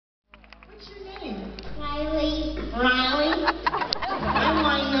What's your name? Riley. Riley? I'm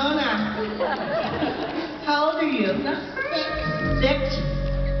Wynonna. How old are you? 6.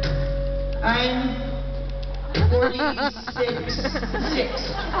 I'm 46.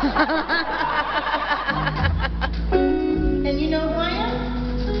 And you know who I am?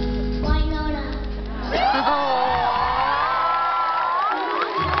 Wynonna.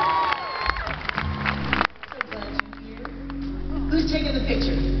 So glad you're here. Who's taking the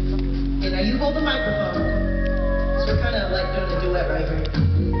picture? Okay, now you hold the microphone. So we're kind of like doing a duet right here.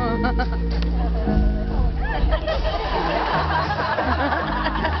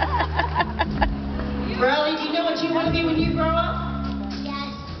 Riley, do you know what you want to be when you grow up? Yes.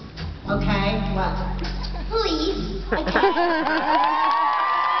 Okay, what? Please. Would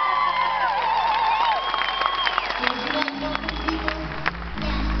you like helping people?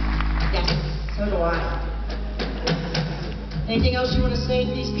 Yes. Yes, so do I. Anything else you want to say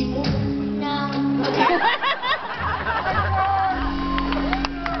to these people? No. Okay.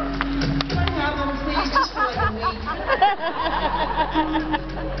 Let have them, please, just for like a week.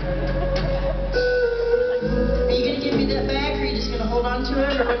 Are you going to give me that bag, or are you just going to hold on to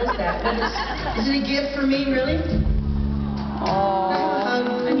it, or what is that? Is it a gift for me, really? Oh.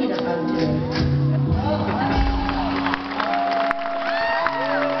 I need a hug, too.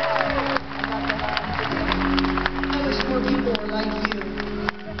 I wish more people were like you.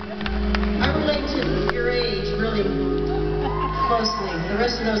 I relate to your age really closely. The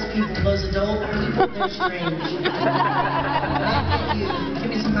rest of those people, those adult people, they're strange. But I get you. Give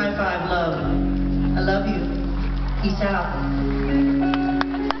me some high five love. I love you. Peace out.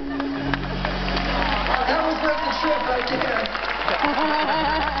 That was worth the trip right there.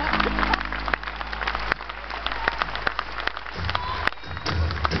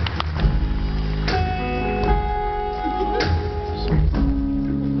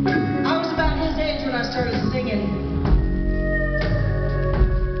 I was about his age when I started singing.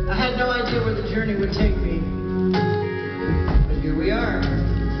 I had no idea where the journey would take me. But here we are.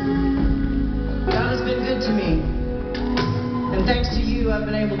 God has been good to me. And thanks to you, I've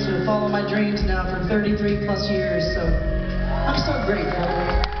been able to follow my dreams now for 33 plus years. So I'm so grateful.